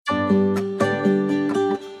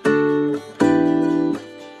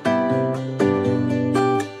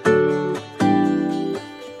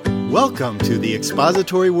Welcome to the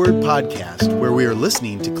Expository Word Podcast, where we are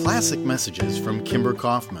listening to classic messages from Kimber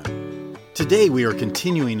Kaufman. Today we are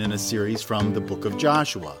continuing in a series from the book of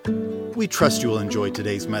Joshua. We trust you will enjoy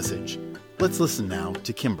today's message. Let's listen now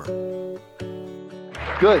to Kimber.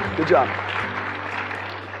 Good job.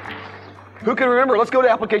 Who can remember? Let's go to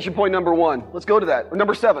application point number 1. Let's go to that. Or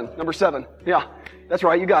number 7. Yeah, that's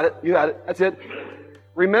right. You got it. That's it.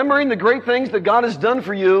 Remembering the great things that God has done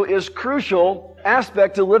for you is crucial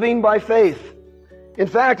aspect to living by faith. In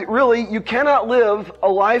fact, really, you cannot live a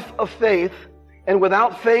life of faith, and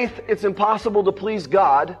without faith, it's impossible to please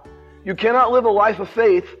God. You cannot live a life of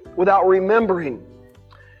faith without remembering.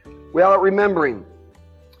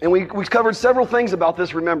 And we covered several things about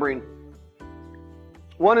this remembering.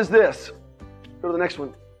 One is this. Go to the next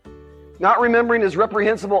one. Not remembering is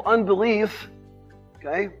reprehensible unbelief.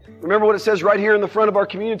 Okay? Remember what it says right here in the front of our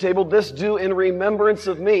communion table. This do in remembrance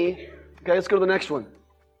of me. Okay, let's go to the next one.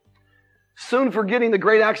 Soon forgetting the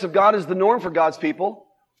great acts of God is the norm for God's people.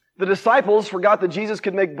 The disciples forgot that Jesus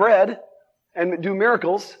could make bread and do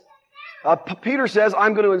miracles. Peter says,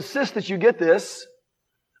 I'm going to insist that you get this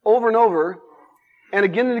over and over. And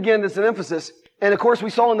again, it's an emphasis. And of course,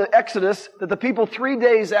 we saw in the Exodus that the people 3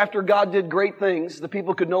 days after God did great things, the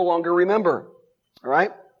people could no longer remember. All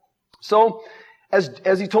right? So,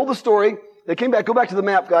 as he told the story, they came back. Go back to the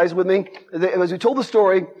map, guys, with me. As he told the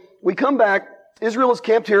story, we come back. Israel is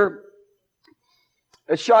camped here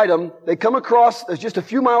at Shittim. They come across, it's just a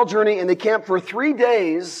few mile journey, and they camp for 3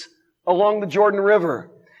 days along the Jordan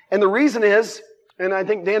River. And the reason is, and I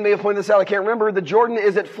think Dan may have pointed this out, I can't remember, the Jordan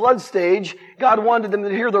is at flood stage. God wanted them to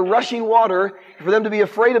hear the rushing water, for them to be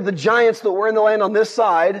afraid of the giants that were in the land on this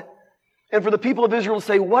side, and for the people of Israel to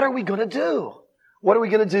say, what are we going to do? What are we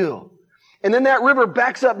going to do? And then that river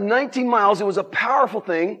backs up 19 miles. It was a powerful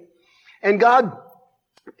thing. And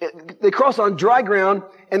they cross on dry ground,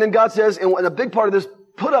 and then God says, and a big part of this,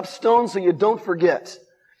 put up stones so you don't forget.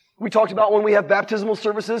 We talked about when we have baptismal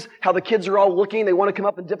services, how the kids are all looking, they want to come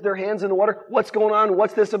up and dip their hands in the water. What's going on?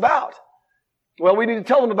 What's this about? Well, we need to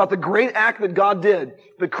tell them about the great act that God did,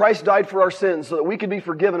 that Christ died for our sins so that we could be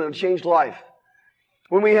forgiven and a changed life.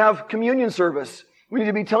 When we have communion service, we need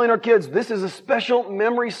to be telling our kids, this is a special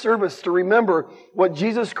memory service to remember what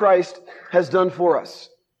Jesus Christ has done for us.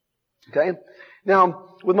 Okay? Now,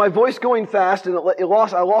 with my voice going fast, and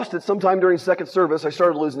I lost it sometime during second service. I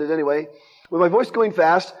started losing it anyway. With my voice going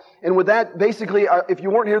fast, and with that, basically, if you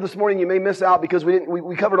weren't here this morning, you may miss out because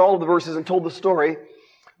we covered all of the verses and told the story.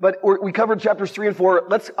 But we covered chapters 3 and 4.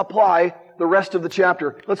 Let's apply the rest of the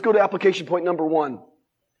chapter. Let's go to application point number 1.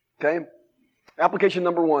 Okay? Application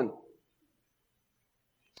number 1.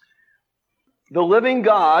 The living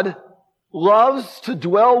God loves to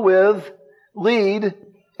dwell with, lead,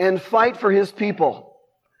 and fight for His people.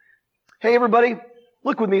 Hey, everybody,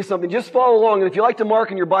 look with me at something. Just follow along. And if you like to mark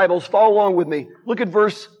in your Bibles, follow along with me. Look at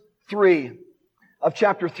verse 3 of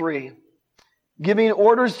chapter 3. Giving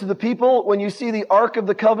orders to the people when you see the Ark of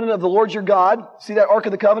the Covenant of the Lord your God. See that Ark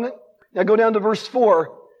of the Covenant? Now go down to verse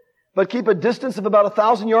 4. But keep a distance of about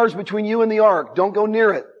 1,000 yards between you and the Ark. Don't go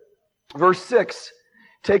near it. Verse 6.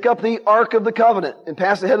 Take up the Ark of the Covenant and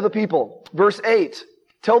pass ahead of the people. Verse 8.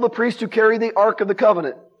 Tell the priest to carry the Ark of the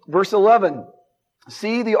Covenant. Verse 11.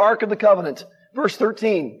 See the Ark of the Covenant. Verse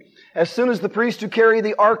 13. As soon as the priests who carry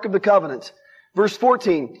the Ark of the Covenant. Verse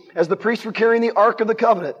 14. As the priests were carrying the Ark of the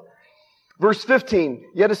Covenant. Verse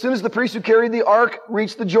 15. Yet as soon as the priests who carried the Ark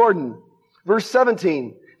reached the Jordan. Verse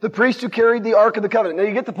 17. The priests who carried the Ark of the Covenant. Now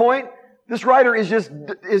you get the point? This writer is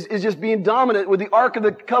just being dominant with the Ark of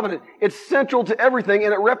the Covenant. It's central to everything,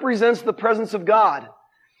 and it represents the presence of God.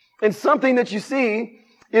 And something that you see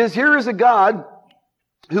is here is a God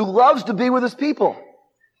who loves to be with His people.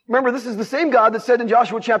 Remember, this is the same God that said in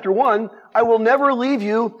Joshua chapter 1, I will never leave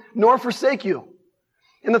you nor forsake you.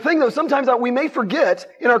 And the thing, though, sometimes that we may forget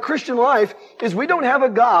in our Christian life is we don't have a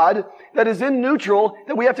God that is in neutral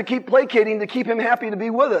that we have to keep placating to keep Him happy to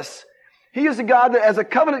be with us. He is a God that, as a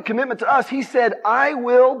covenant commitment to us, He said, I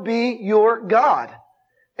will be your God,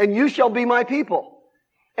 and you shall be my people.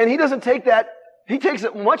 And He doesn't take that, He takes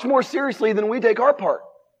it much more seriously than we take our part.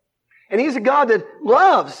 And He's a God that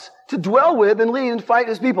loves to dwell with and lead and fight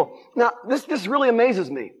His people. Now, this really amazes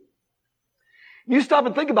me. You stop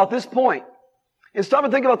and think about this point, and stop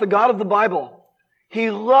and think about the God of the Bible.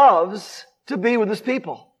 He loves to be with His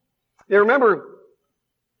people. Now remember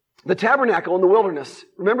the tabernacle in the wilderness.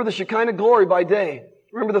 Remember the Shekinah glory by day.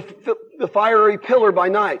 Remember the fiery pillar by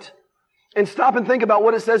night. And stop and think about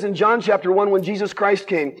what it says in John chapter 1 when Jesus Christ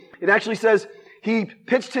came. It actually says, He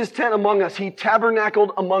pitched His tent among us. He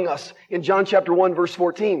tabernacled among us. In John chapter 1 verse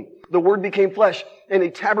 14. The Word became flesh and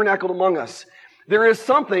He tabernacled among us. There is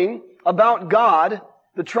something about God,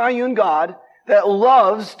 the triune God, that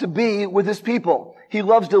loves to be with His people. He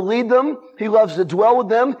loves to lead them. He loves to dwell with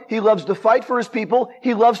them. He loves to fight for His people.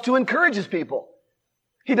 He loves to encourage His people.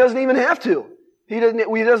 He doesn't even have to. He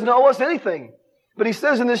doesn't owe us anything. But He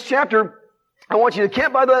says in this chapter, I want you to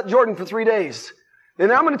camp by the Jordan for 3 days.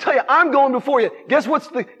 And I'm going to tell you, I'm going before you. Guess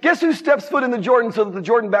who steps foot in the Jordan so that the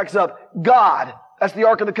Jordan backs up? God. That's the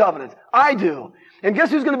Ark of the Covenant. I do. And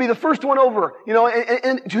guess who's going to be the first one over?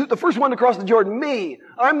 And the first one to cross the Jordan? Me.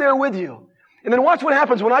 I'm there with you. And then watch what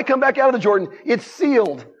happens when I come back out of the Jordan. It's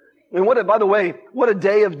sealed. And by the way, what a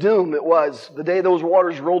day of doom it was. The day those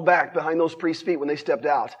waters rolled back behind those priests' feet when they stepped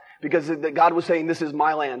out. Because God was saying, this is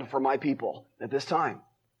my land for my people at this time.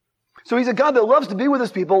 So He's a God that loves to be with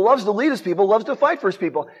His people, loves to lead His people, loves to fight for His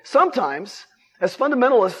people. Sometimes, as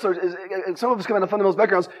fundamentalists, or some of us come out of fundamentalist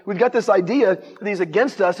backgrounds, we've got this idea that He's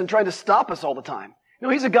against us and trying to stop us all the time. No,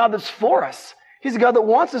 He's a God that's for us. He's a God that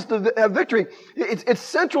wants us to have victory. It's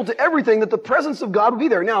central to everything that the presence of God will be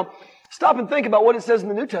there. Now, stop and think about what it says in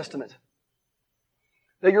the New Testament.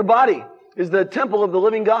 That your body is the temple of the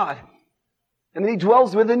living God. And that He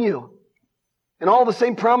dwells within you. And all the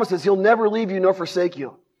same promises, He'll never leave you nor forsake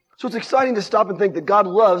you. So it's exciting to stop and think that God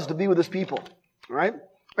loves to be with His people. All right?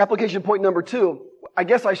 Application point number 2. I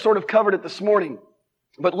guess I sort of covered it this morning.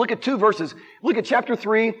 But look at 2 verses. Look at chapter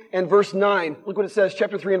 3 and verse 9. Look what it says,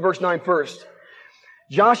 chapter 3 and verse 9 first.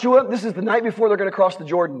 Joshua, this is the night before they're going to cross the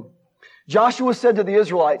Jordan. Joshua said to the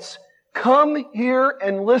Israelites, "Come here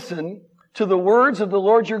and listen to the words of the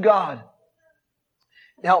Lord your God."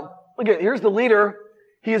 Now, look at it. Here's the leader.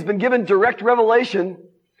 He has been given direct revelation.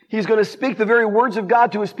 He's going to speak the very words of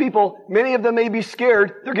God to His people. Many of them may be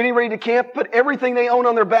scared. They're getting ready to camp, put everything they own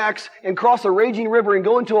on their backs and cross a raging river and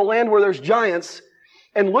go into a land where there's giants.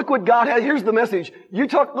 And look what God had. Here's the message.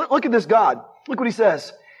 Look at this God. Look what He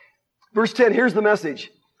says. Verse 10, here's the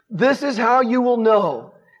message. "This is how you will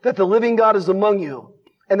know that the living God is among you,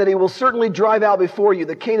 and that He will certainly drive out before you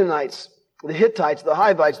the Canaanites, the Hittites, the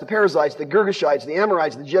Hivites, the Perizzites, the Girgashites, the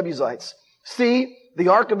Amorites, the Jebusites. See, the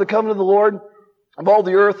ark of the covenant of the Lord of all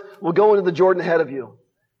the earth will go into the Jordan ahead of you."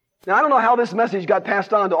 Now, I don't know how this message got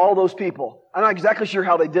passed on to all those people. I'm not exactly sure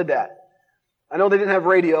how they did that. I know they didn't have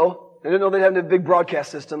radio. I didn't know they had a big broadcast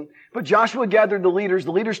system. But Joshua gathered the leaders.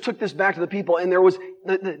 The leaders took this back to the people, and there was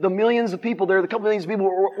the millions of people there. The couple millions of people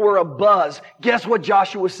were abuzz. Guess what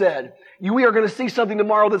Joshua said? We are going to see something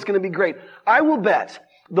tomorrow that's going to be great. I will bet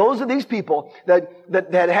these people that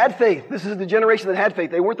had faith, this is the generation that had faith.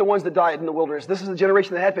 They weren't the ones that died in the wilderness. This is the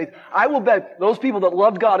generation that had faith. I will bet those people that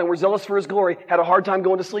loved God and were zealous for His glory had a hard time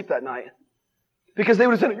going to sleep that night. Because they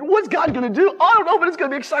would have said, what's God going to do? Oh, I don't know, but it's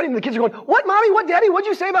going to be exciting. And the kids are going, what, Mommy? What, Daddy? What'd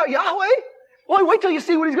you say about Yahweh? Well, wait till you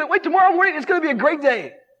see what He's going to... Wait, tomorrow morning, it's going to be a great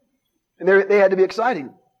day. And they had to be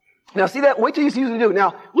exciting. Now, see that? Wait till you see what He's going to do.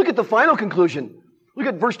 Now, look at the final conclusion. Look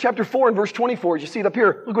at chapter 4 and verse 24. You see it up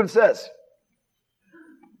here. Look what it says.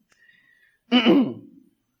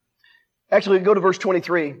 Actually, go to verse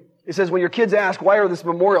 23. It says, when your kids ask, why are this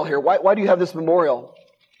memorial here? Why do you have this memorial?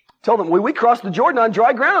 Tell them, we crossed the Jordan on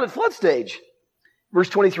dry ground at flood stage. Verse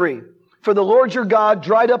 23, "For the Lord your God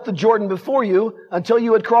dried up the Jordan before you until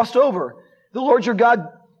you had crossed over. The Lord your God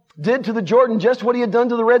did to the Jordan just what He had done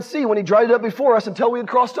to the Red Sea when He dried it up before us until we had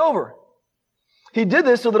crossed over. He did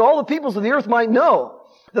this so that all the peoples of the earth might know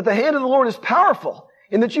that the hand of the Lord is powerful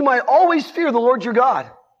and that you might always fear the Lord your God."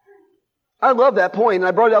 I love that point, and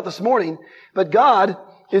I brought it out this morning. But God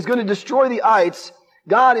is going to destroy the ites.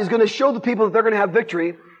 God is going to show the people that they're going to have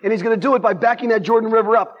victory, and He's going to do it by backing that Jordan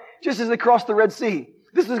River up. Just as they crossed the Red Sea.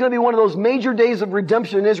 This is going to be one of those major days of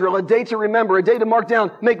redemption in Israel, a day to remember, a day to mark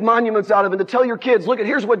down, make monuments out of, and to tell your kids, look,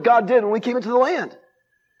 here's what God did when we came into the land.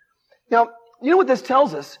 Now, you know what this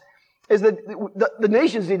tells us? Is that the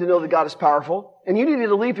nations need to know that God is powerful, and you needed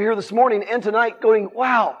to leave here this morning and tonight going,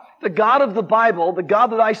 wow, the God of the Bible, the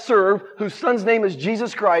God that I serve, whose Son's name is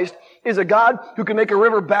Jesus Christ, is a God who can make a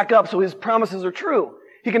river back up so His promises are true.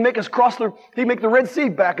 He can make us He can make the Red Sea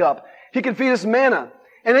back up. He can feed us manna.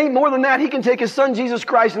 And ain't more than that, He can take His Son, Jesus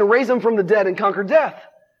Christ, and raise Him from the dead and conquer death.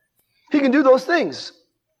 He can do those things.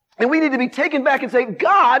 And we need to be taken back and say,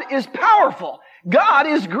 God is powerful. God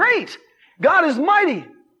is great. God is mighty.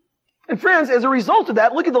 And friends, as a result of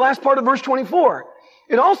that, look at the last part of verse 24.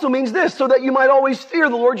 It also means this, so that you might always fear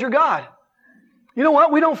the Lord your God. You know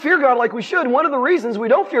what? We don't fear God like we should. One of the reasons we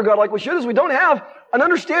don't fear God like we should is we don't have an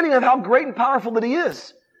understanding of how great and powerful that He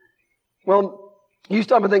is. Well, you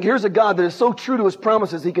stop and think, here's a God that is so true to His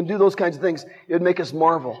promises, He can do those kinds of things. It would make us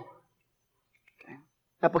marvel. Okay.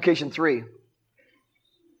 Application 3.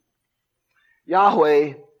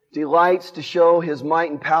 Yahweh delights to show His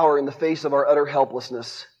might and power in the face of our utter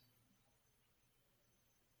helplessness.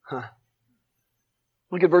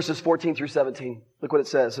 Look at verses 14 through 17. Look what it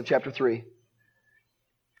says of chapter 3.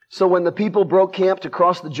 So when the people broke camp to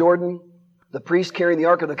cross the Jordan, the priest carrying the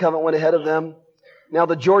Ark of the Covenant went ahead of them. Now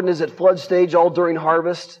the Jordan is at flood stage all during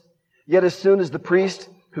harvest. Yet as soon as the priest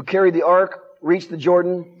who carried the Ark reached the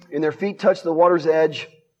Jordan and their feet touched the water's edge,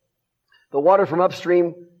 the water from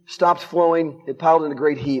upstream stopped flowing. It piled in a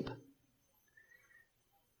great heap.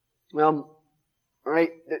 Well, all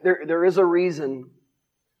right, there is a reason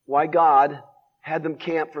why God had them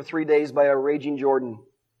camp for 3 days by a raging Jordan.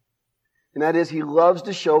 And that is, He loves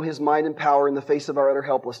to show His might and power in the face of our utter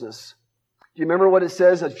helplessness. Do you remember what it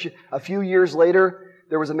says? A few years later,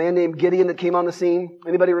 there was a man named Gideon that came on the scene.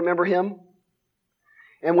 Anybody remember him?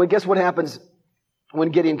 And guess what happens when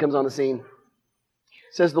Gideon comes on the scene?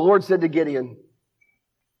 It says, the Lord said to Gideon,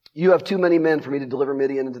 you have too many men for me to deliver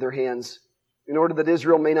Midian into their hands, in order that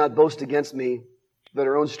Israel may not boast against me, that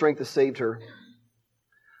her own strength has saved her.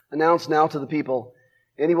 Announce now to the people,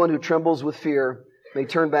 anyone who trembles with fear may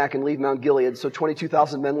turn back and leave Mount Gilead. So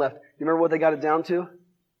 22,000 men left. You remember what they got it down to?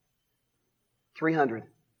 300.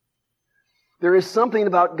 There is something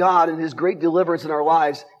about God and His great deliverance in our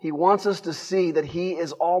lives. He wants us to see that He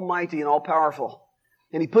is almighty and all-powerful.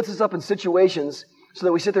 And He puts us up in situations so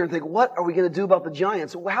that we sit there and think, what are we going to do about the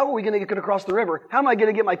giants? How are we going to get across the river? How am I going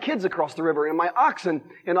to get my kids across the river and my oxen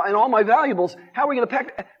and all my valuables? How are we going to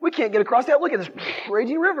pack? We can't get across that. Look at this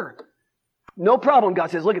raging river. No problem, God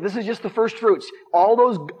says. Look, this is just the first fruits. All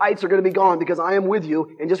those ites are going to be gone because I am with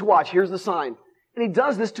you. And just watch. Here's the sign. And He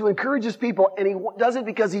does this to encourage His people, and He does it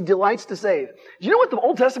because He delights to save. Do you know what the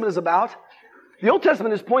Old Testament is about? The Old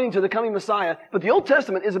Testament is pointing to the coming Messiah, but the Old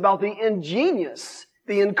Testament is about the ingenious,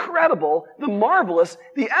 the incredible, the marvelous,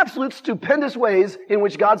 the absolute stupendous ways in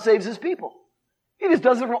which God saves His people. He just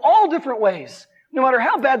does it from all different ways. No matter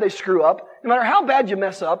how bad they screw up, no matter how bad you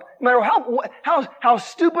mess up, no matter how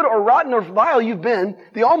stupid or rotten or vile you've been,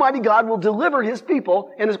 the Almighty God will deliver His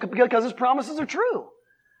people, and it's because His promises are true.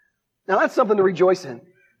 Now that's something to rejoice in.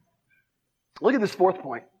 Look at this fourth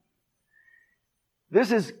point.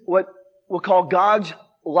 This is what we'll call God's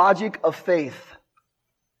logic of faith.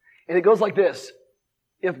 And it goes like this.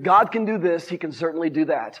 If God can do this, He can certainly do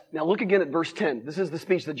that. Now look again at verse 10. This is the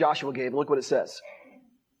speech that Joshua gave. Look what it says.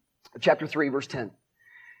 Chapter 3, verse 10.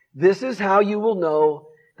 This is how you will know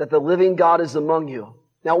that the living God is among you.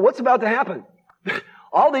 Now what's about to happen?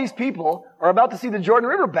 All these people are about to see the Jordan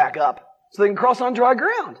River back up so they can cross on dry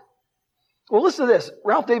ground. Well, listen to this.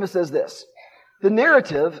 Ralph Davis says this. The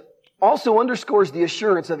narrative also underscores the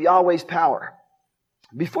assurance of Yahweh's power.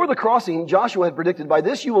 Before the crossing, Joshua had predicted, by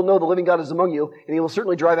this you will know the living God is among you, and He will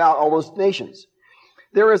certainly drive out all those nations.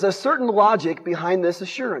 There is a certain logic behind this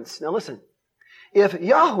assurance. Now listen. If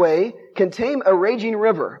Yahweh can tame a raging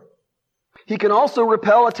river, He can also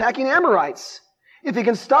repel attacking Amorites. If He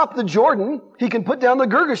can stop the Jordan, He can put down the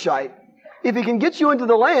Girgashite. If He can get you into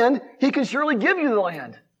the land, He can surely give you the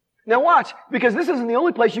land. Now watch, because this isn't the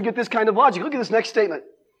only place you get this kind of logic. Look at this next statement.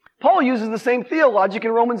 Paul uses the same theologic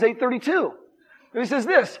in Romans 8:32. He says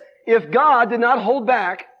this, if God did not hold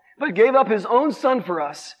back, but gave up His own Son for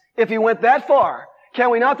us, if He went that far,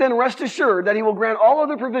 can we not then rest assured that He will grant all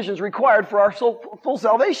other provisions required for our full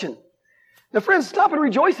salvation? Now friends, stop and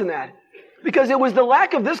rejoice in that. Because it was the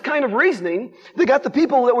lack of this kind of reasoning that got the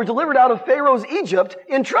people that were delivered out of Pharaoh's Egypt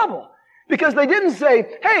in trouble. Because they didn't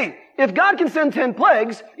say, hey, if God can send 10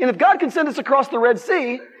 plagues, and if God can send us across the Red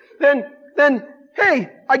Sea, then, hey,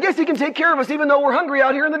 I guess He can take care of us even though we're hungry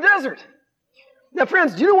out here in the desert. Now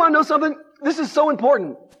friends, do you want to know something? This is so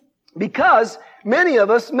important. Because many of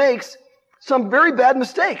us makes some very bad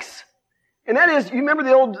mistakes. And that is, you remember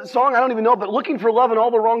the old song, I don't even know, but looking for love in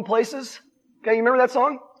all the wrong places? Okay, you remember that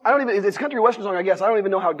song? It's a country western song, I guess. I don't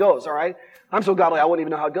even know how it goes, all right? I'm so godly, I wouldn't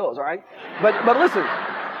even know how it goes, all right? But listen,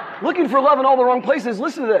 looking for love in all the wrong places,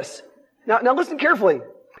 listen to this. Now listen carefully.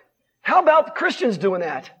 How about Christians doing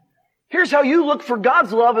that? Here's how you look for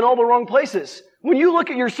God's love in all the wrong places. When you look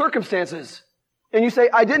at your circumstances and you say,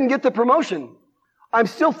 I didn't get the promotion. I'm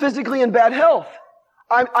still physically in bad health.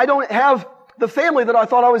 I don't have the family that I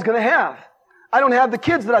thought I was going to have. I don't have the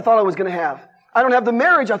kids that I thought I was going to have. I don't have the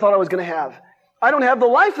marriage I thought I was going to have. I don't have the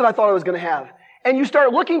life that I thought I was going to have. And you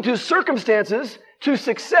start looking to circumstances, to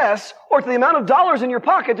success, or to the amount of dollars in your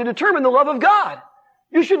pocket to determine the love of God.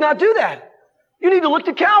 You should not do that. You need to look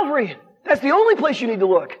to Calvary. That's the only place you need to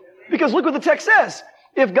look. Because look what the text says.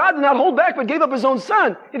 If God did not hold back but gave up His own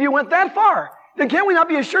Son, if He went that far, then can't we not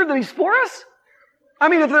be assured that He's for us? I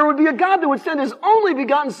mean, if there would be a God that would send His only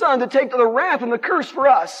begotten Son to take the wrath and the curse for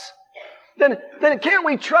us, then can't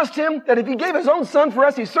we trust Him that if He gave His own Son for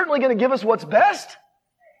us, He's certainly going to give us what's best?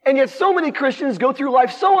 And yet so many Christians go through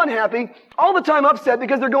life so unhappy, all the time upset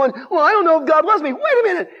because they're going, well, I don't know if God loves me. Wait a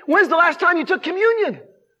minute. When's the last time you took communion?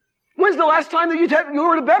 When's the last time that you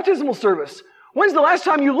were at a baptismal service? When's the last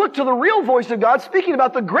time you looked to the real voice of God speaking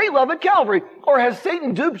about the great love at Calvary? Or has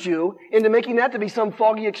Satan duped you into making that to be some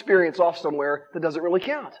foggy experience off somewhere that doesn't really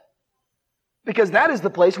count? Because that is the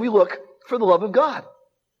place we look for the love of God.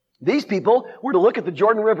 These people were to look at the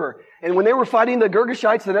Jordan River. And when they were fighting the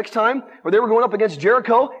Girgashites the next time, or they were going up against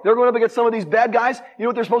Jericho, they were going up against some of these bad guys, you know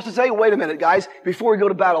what they're supposed to say? Wait a minute, guys. Before we go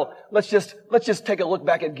to battle, let's just take a look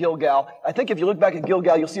back at Gilgal. I think if you look back at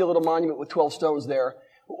Gilgal, you'll see a little monument with 12 stones there.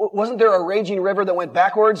 Wasn't there a raging river that went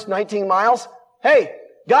backwards 19 miles? Hey,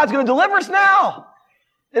 God's going to deliver us now.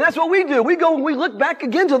 And that's what we do. We go and we look back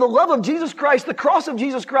again to the love of Jesus Christ, the cross of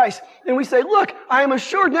Jesus Christ, and we say, look, I am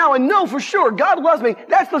assured now and know for sure God loves me.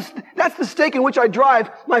 That's the stake in which I drive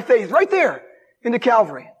my faith, right there into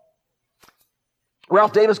Calvary.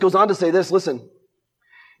 Ralph Davis goes on to say this, listen,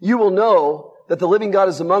 you will know that the living God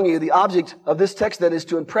is among you. The object of this text then is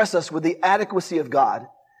to impress us with the adequacy of God,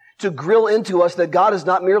 to grill into us that God is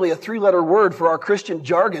not merely a three-letter word for our Christian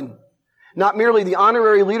jargon, not merely the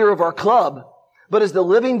honorary leader of our club, but as the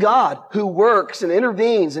living God who works and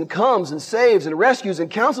intervenes and comes and saves and rescues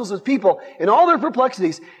and counsels His people in all their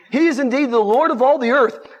perplexities. He is indeed the Lord of all the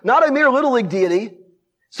earth, not a mere little league deity.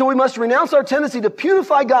 So we must renounce our tendency to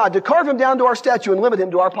putify God, to carve Him down to our statue and limit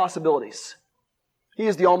Him to our possibilities. He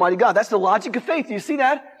is the Almighty God. That's the logic of faith. Do you see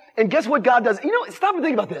that? And guess what God does? You know, stop and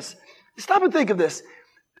think about this. Stop and think of this.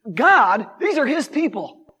 God, these are His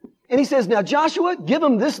people. And He says, now Joshua, give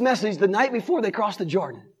them this message the night before they cross the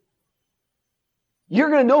Jordan. You're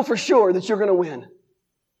going to know for sure that you're going to win.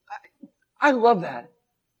 I love that.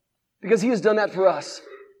 Because He has done that for us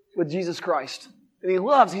with Jesus Christ. And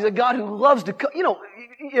He's a God who loves to, you know,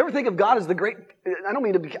 you ever think of God as the great, I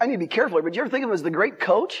need to be careful here, but you ever think of Him as the great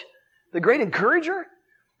coach? The great encourager?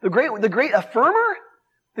 The great affirmer?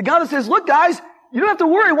 The God that says, look guys, you don't have to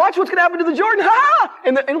worry. Watch what's going to happen to the Jordan. Ha!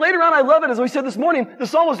 And later on, I love it. As we said this morning, the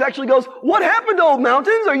psalmist actually goes, what happened to old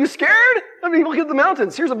mountains? Are you scared? I mean, look at the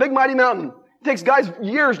mountains. Here's a big mighty mountain. It takes guys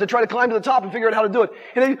years to try to climb to the top and figure out how to do it.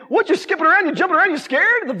 And then, what, you're skipping around, you're jumping around, you're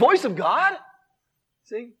scared? The voice of God?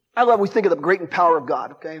 See? I love when we think of the great and power of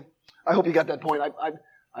God, okay? I hope you got that point.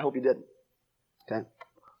 I hope you did. Okay?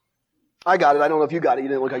 I got it. I don't know if you got it. You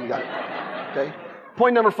didn't look like you got it. Okay?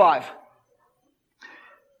 Point number 5.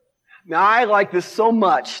 Now, I like this so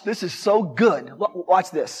much. This is so good.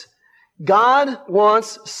 Watch this. God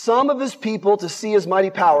wants some of His people to see His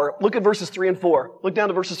mighty power. Look at verses 3 and 4. Look down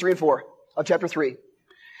to verses 3 and 4 of chapter 3.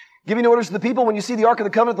 Giving orders to the people, when you see the Ark of the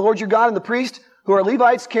Covenant, the Lord your God and the priest, who are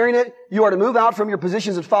Levites carrying it, you are to move out from your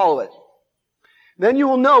positions and follow it. Then you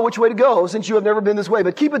will know which way to go, since you have never been this way.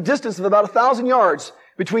 But keep a distance of about 1,000 yards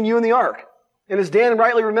between you and the Ark. And as Dan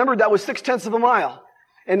rightly remembered, that was 0.6 of a mile.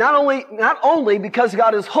 And not only because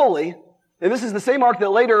God is holy, and this is the same Ark that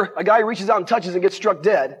later a guy reaches out and touches and gets struck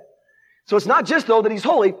dead. So it's not just, though, that He's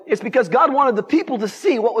holy. It's because God wanted the people to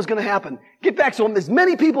see what was going to happen. Get back so as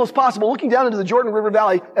many people as possible looking down into the Jordan River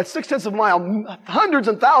Valley at 0.6 of a mile. Hundreds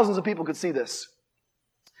and thousands of people could see this.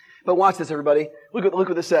 But watch this, everybody. Look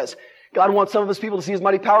what this says. God wants some of His people to see His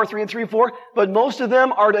mighty power, 3 and 4, but most of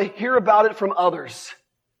them are to hear about it from others.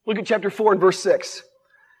 Look at chapter 4 and verse 6.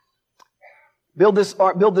 Build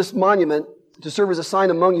this monument to serve as a sign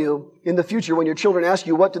among you. In the future, when your children ask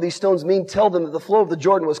you, what do these stones mean? Tell them that the flow of the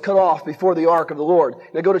Jordan was cut off before the ark of the Lord.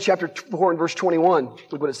 Now go to chapter 4 and verse 21.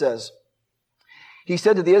 Look what it says. He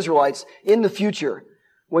said to the Israelites, in the future,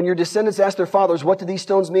 when your descendants ask their fathers, what do these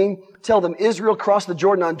stones mean? Tell them, Israel crossed the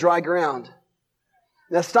Jordan on dry ground.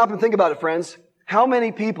 Now stop and think about it, friends. How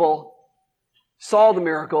many people saw the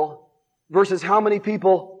miracle versus how many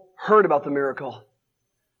people heard about the miracle?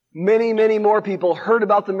 Many, many more people heard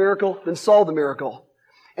about the miracle than saw the miracle.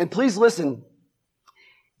 And please listen,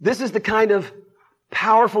 this is the kind of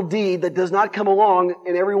powerful deed that does not come along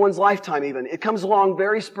in everyone's lifetime even. It comes along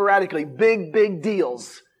very sporadically. Big, big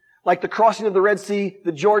deals. Like the crossing of the Red Sea,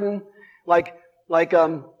 the Jordan, like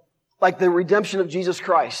the redemption of Jesus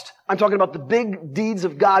Christ. I'm talking about the big deeds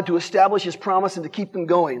of God to establish His promise and to keep them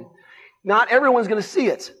going. Not everyone's going to see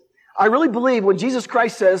it. I really believe when Jesus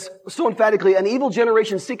Christ says so emphatically, an evil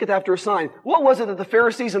generation seeketh after a sign. What was it that the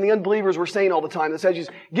Pharisees and the unbelievers were saying all the time? The Sadducees,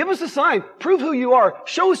 give us a sign. Prove who you are.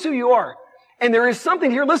 Show us who you are. And there is something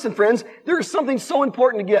here. Listen, friends, there is something so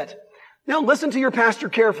important to get. Now listen to your pastor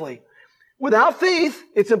carefully. Without faith,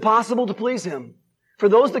 it's impossible to please Him. For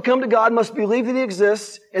those that come to God must believe that He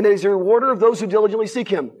exists and that He's a rewarder of those who diligently seek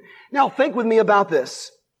Him. Now think with me about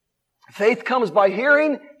this. Faith comes by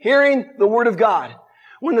hearing the Word of God.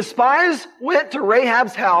 When the spies went to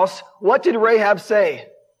Rahab's house, what did Rahab say?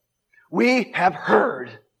 We have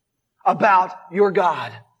heard about your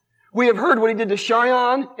God. We have heard what He did to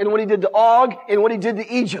Shion and what He did to Og and what He did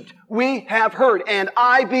to Egypt. We have heard, and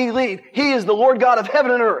I believe He is the Lord God of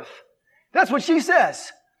heaven and earth. That's what she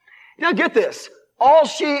says. Now get this. All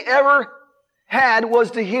she ever had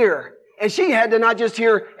was to hear. And she had to not just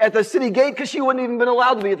hear at the city gate because she wouldn't even been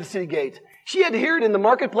allowed to be at the city gate. She had to hear it in the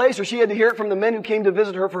marketplace, or she had to hear it from the men who came to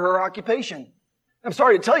visit her for her occupation. I'm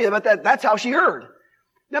sorry to tell you about that. That's how she heard.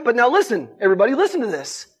 But now listen, everybody, listen to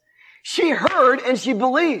this. She heard and she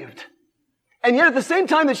believed. And yet at the same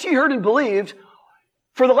time that she heard and believed,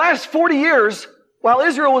 for the last 40 years, while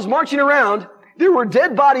Israel was marching around, there were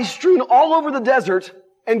dead bodies strewn all over the desert.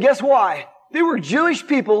 And guess why? They were Jewish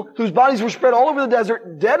people whose bodies were spread all over the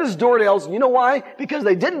desert, dead as doornails. You know why? Because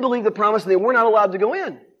they didn't believe the promise and they were not allowed to go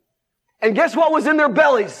in. And guess what was in their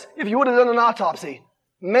bellies if you would have done an autopsy?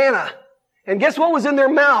 Manna. And guess what was in their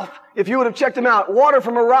mouth if you would have checked them out? Water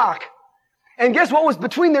from a rock. And guess what was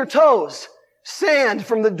between their toes? Sand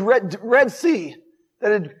from the Red Sea.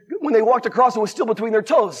 When they walked across, it was still between their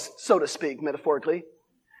toes, so to speak, metaphorically.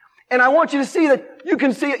 And I want you to see that you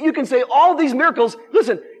can say all these miracles.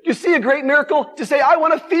 Listen, you see a great miracle to say, I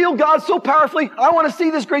want to feel God so powerfully. I want to see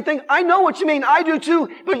this great thing. I know what you mean. I do too.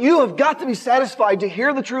 But you have got to be satisfied to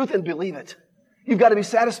hear the truth and believe it. You've got to be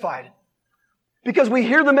satisfied. Because we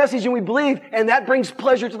hear the message and we believe, and that brings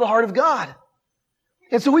pleasure to the heart of God.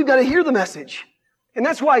 And so we've got to hear the message. And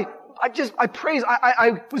that's why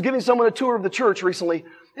I was giving someone a tour of the church recently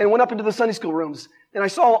and went up into the Sunday school rooms. And I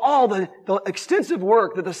saw all the extensive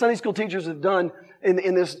work that the Sunday school teachers have done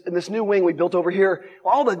in this new wing we built over here.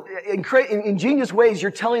 All the ingenious ways you're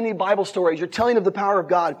telling the Bible stories. You're telling of the power of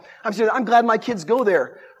God. I'm saying, I'm glad my kids go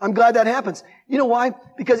there. I'm glad that happens. You know why?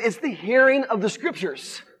 Because it's the hearing of the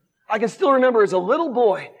Scriptures. I can still remember as a little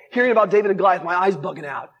boy hearing about David and Goliath, my eyes bugging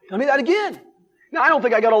out. Tell me that again. Now, I don't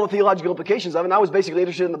think I got all the theological implications of it. I was basically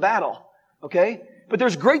interested in the battle. Okay? But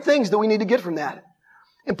there's great things that we need to get from that.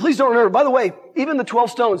 And please don't remember, by the way, even the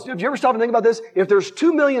 12 stones, did you ever stop and think about this? If there's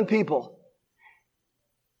 2 million people,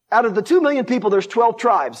 out of the 2 million people, there's 12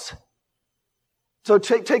 tribes. So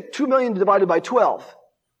take 2 million divided by 12.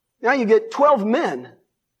 Now you get 12 men.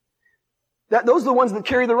 Those are the ones that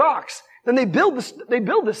carry the rocks. Then they build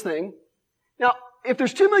this thing. Now, if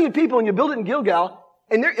there's 2 million people and you build it in Gilgal,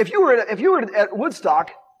 and if you were at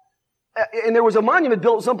Woodstock, and there was a monument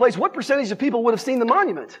built someplace, what percentage of people would have seen the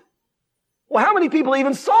monument? Well, how many people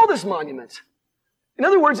even saw this monument? In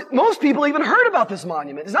other words, most people even heard about this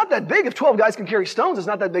monument. It's not that big. If 12 guys can carry stones, it's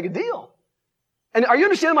not that big a deal. And are you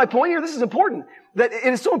understanding my point here? This is important. That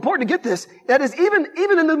it is so important to get this. That is even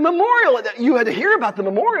in the memorial, that you had to hear about the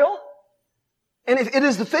memorial. And it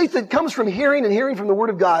is the faith that comes from hearing and hearing from the Word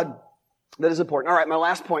of God that is important. All right, my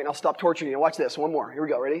last point. I'll stop torturing you. Watch this. One more. Here we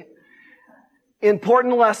go. Ready?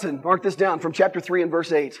 Important lesson. Mark this down from chapter 3 and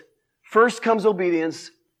verse 8. First comes obedience,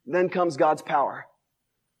 then comes God's power.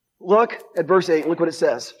 Look at verse 8. Look what it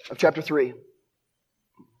says of chapter 3.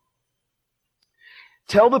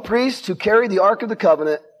 Tell the priests who carry the Ark of the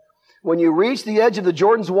Covenant, when you reach the edge of the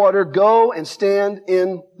Jordan's water, go and stand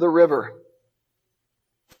in the river.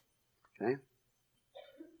 Okay?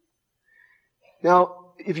 Now,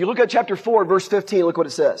 if you look at chapter 4, verse 15, look what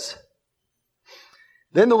it says.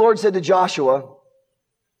 Then the Lord said to Joshua,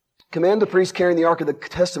 command the priests carrying the Ark of the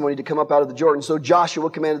Testimony to come up out of the Jordan. So Joshua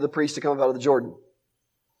commanded the priests to come up out of the Jordan.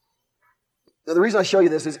 Now, the reason I show you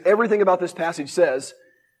this is everything about this passage says,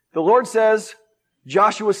 the Lord says,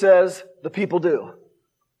 Joshua says, the people do.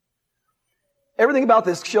 Everything about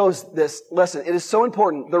this shows this lesson. It is so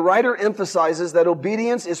important. The writer emphasizes that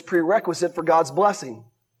obedience is prerequisite for God's blessing.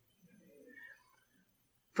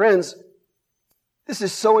 Friends, this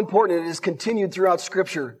is so important. It is continued throughout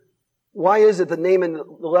Scripture. Why is it that Naaman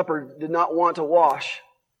the leper did not want to wash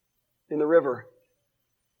in the river?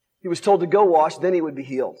 He was told to go wash, then he would be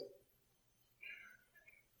healed.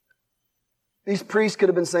 These priests could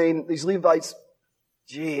have been saying, these Levites,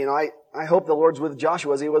 gee, I hope the Lord's with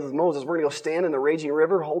Joshua as he was with Moses. We're going to go stand in the raging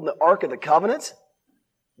river holding the Ark of the Covenant.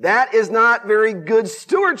 That is not very good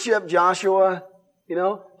stewardship, Joshua.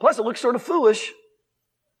 Plus it looks sort of foolish.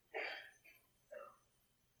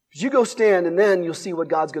 You go stand and then you'll see what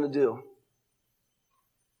God's going to do.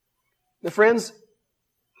 Now, friends,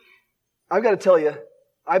 I've got to tell you,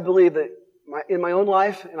 I believe that in my own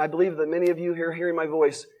life, and I believe that many of you here hearing my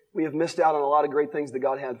voice, we have missed out on a lot of great things that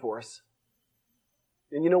God had for us.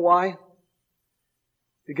 And you know why?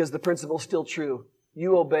 Because the principle's still true.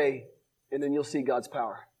 You obey, and then you'll see God's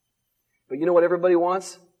power. But you know what everybody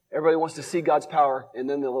wants? Everybody wants to see God's power, and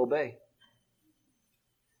then they'll obey.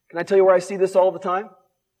 Can I tell you where I see this all the time?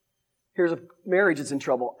 Here's a marriage that's in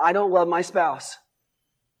trouble. I don't love my spouse.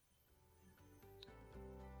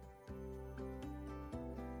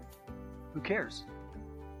 Who cares?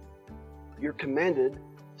 You're commanded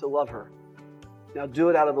to love her. Now do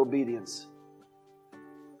it out of obedience.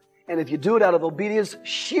 And if you do it out of obedience,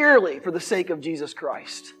 sheerly for the sake of Jesus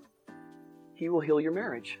Christ, He will heal your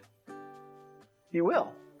marriage. He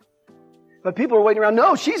will. But people are waiting around.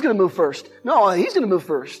 No, she's going to move first. No, he's going to move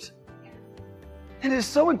first. And it is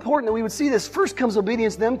so important that we would see this. First comes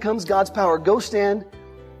obedience, then comes God's power. Go stand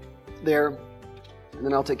there, and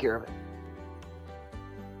then I'll take care of it.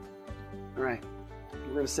 All right.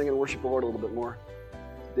 We're going to sing and worship the Lord a little bit more.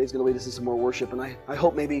 Dave's going to lead us in some more worship, and I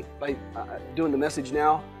hope maybe by doing the message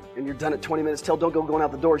now, and you're done at 20 minutes, don't go going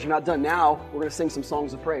out the doors. You're not done now. We're going to sing some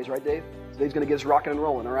songs of praise, right, Dave? So Dave's going to get us rocking and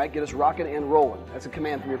rolling, all right? Get us rocking and rolling. That's a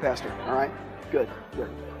command from your pastor, all right? Good. All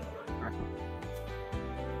right.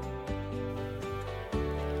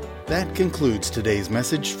 That concludes today's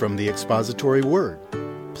message from the Expository Word.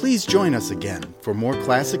 Please join us again for more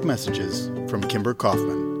classic messages from Kimber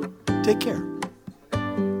Kaufman. Take care.